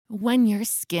When your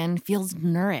skin feels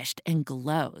nourished and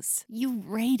glows, you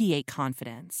radiate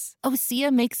confidence.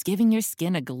 Osea makes giving your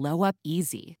skin a glow up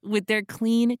easy with their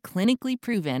clean, clinically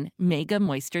proven Mega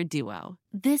Moisture Duo.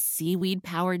 This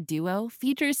seaweed-powered duo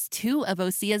features two of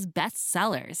Osea's best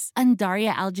sellers,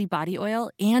 Undaria Algae Body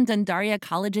Oil and Undaria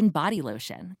Collagen Body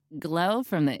Lotion. Glow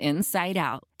from the inside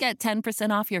out. Get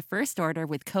 10% off your first order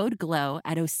with code GLOW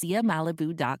at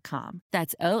OseaMalibu.com.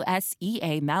 That's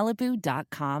OSEA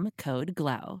Malibu.com, code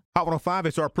GLOW. Hot 105,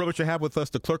 it's our privilege to have with us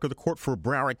the clerk of the court for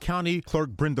Broward County, Clerk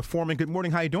Brenda Foreman. Good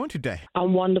morning. How are you doing today?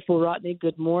 I'm wonderful, Rodney.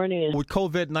 Good morning. With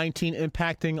COVID-19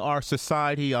 impacting our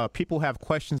society, people have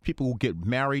questions. People will get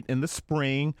married in the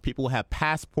spring. People have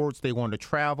passports. They want to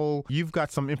travel. You've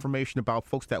got some information about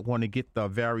folks that want to get the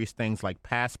various things like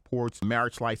passports,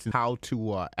 marriage license, how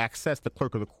to access the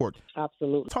clerk of the court.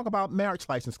 Absolutely. Talk about marriage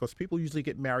license because people usually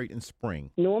get married in spring.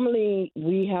 Normally,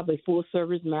 we have a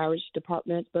full-service marriage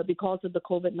department, but because of the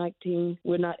COVID-19,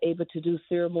 we're not able to do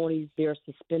ceremonies. They're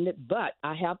suspended, but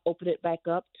I have opened it back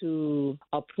up to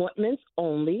appointments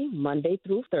only, Monday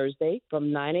through Thursday,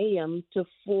 from 9 a.m. to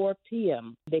 4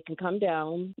 p.m. They can come down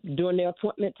during their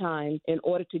appointment time in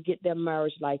order to get their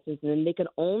marriage license, and then they can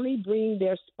only bring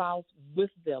their spouse with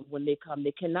them when they come.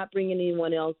 They cannot bring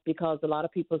anyone else because a lot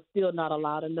of people are still not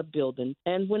allowed in the building.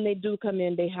 And when they do come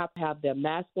in, they have to have their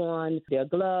mask on, their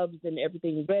gloves, and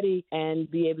everything ready, and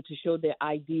be able to show their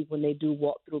ID when they do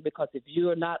walk through, because if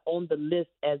you're not on the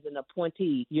list as an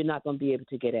appointee, you're not going to be able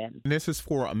to get in. And this is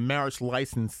for a marriage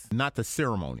license, not the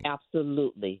ceremony.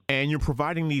 Absolutely. And you're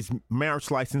providing these marriage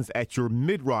license at your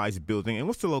mid-rise building. And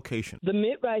what's the location? The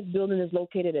mid-rise building is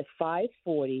located at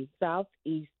 540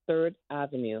 Southeast 3rd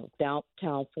Avenue,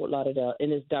 downtown Fort Lauderdale,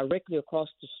 and is directly across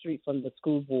the street from the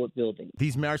school board building.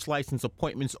 These marriage license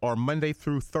appointments are Monday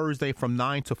through Thursday from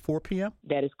 9 to 4 p.m.?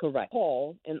 That is correct.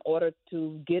 Call in order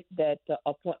to get that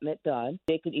appointment done.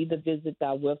 They can either visit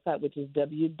our website, which is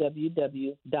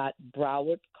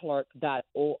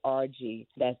www.browardclerk.org.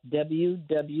 That's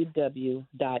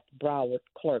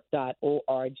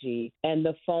www.browardclerk.org. And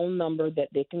the phone number that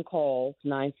they can call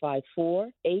is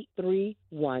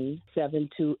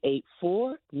 954-831-7284.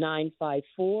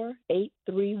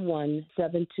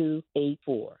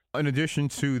 954-831-7284. In addition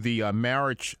to the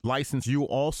marriage license, you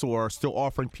also are still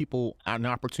offering people an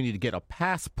opportunity to get a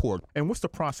passport. And what's the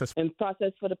process? And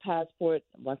process for the passport,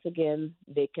 once again,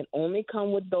 they can only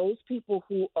come with those people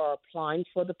who are applying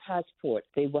for the passport.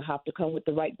 They will have to come with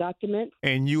the right documents.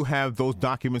 And you have those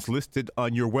documents listed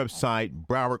on your website,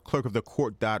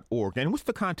 browardclerkofthecourt.org. And what's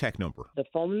the contact number? The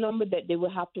phone number that they will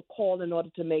have to call in order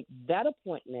to make that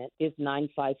appointment is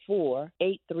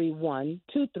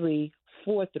 954-831-2343.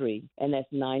 And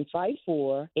that's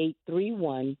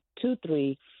 954-831-2343.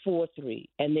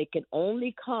 And they can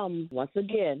only come, once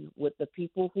again, with the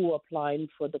people who are applying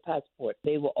for the passport.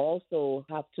 They will also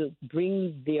have to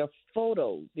bring their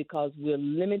photos because we're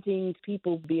limiting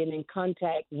people being in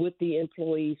contact with the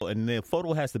employees. And the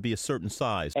photo has to be a certain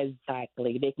size.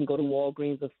 Exactly. They can go to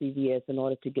Walgreens or CVS in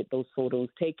order to get those photos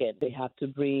taken. They have to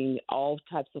bring all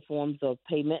types of forms of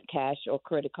payment, cash or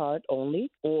credit card only,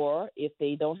 or if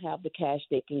they don't have the cash,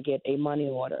 they can get a money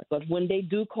order. But when they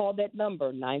do call that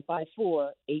number,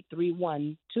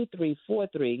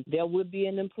 954-831-2343, there will be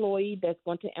an employee that's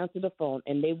going to answer the phone,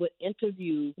 and they will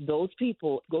interview those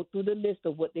people, go through the list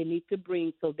of what they need to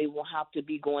bring so they won't have to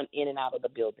be going in and out of the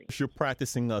building. You're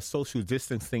practicing social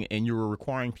distancing, and you're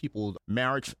requiring people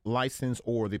marriage license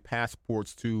or the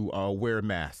passports to wear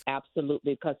masks.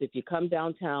 Absolutely, because if you come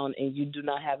downtown and you do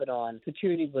not have it on,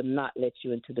 security will not let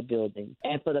you into the building.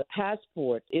 And for the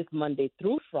passport, it's Monday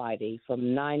through Friday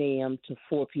from 9 a.m. to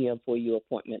 4 p.m. for your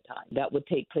appointment time. That would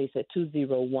take place at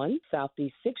 201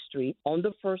 Southeast 6th Street on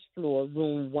the first floor,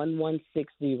 room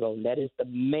 1160. That is the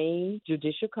main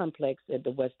judicial complex at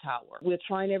the West Tower. We're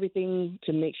trying everything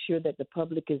to make sure that the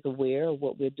public is aware of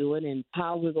what we're doing and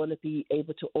how we're going to be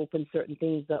able to open certain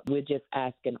things up. We're just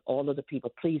asking all of the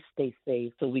people, please stay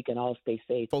safe so we can all stay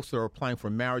safe. Folks that are applying for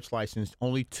marriage license,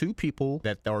 only 2 people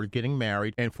that are getting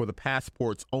married, and for the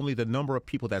passports, only the number of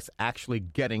people that's actually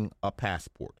getting a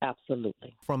passport.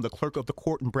 Absolutely. From the clerk of the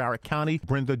court in Broward County,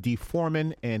 Brenda D.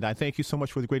 Foreman, and I thank you so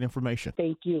much for the great information.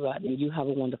 Thank you, Rodney. You have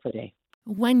a wonderful day.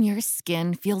 When your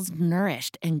skin feels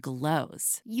nourished and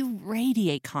glows, you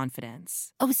radiate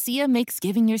confidence. Osea makes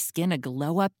giving your skin a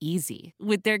glow up easy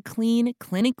with their clean,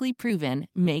 clinically proven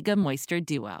Mega Moisture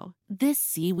Duo. This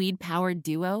seaweed-powered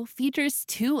duo features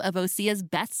two of Osea's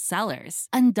best sellers,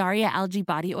 Undaria Algae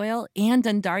Body Oil and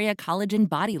Undaria Collagen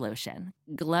Body Lotion.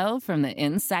 Glow from the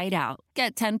inside out.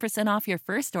 Get 10% off your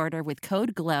first order with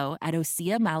code GLOW at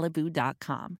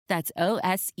OseaMalibu.com. That's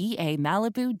OSEA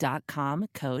Malibu.com,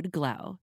 code GLOW.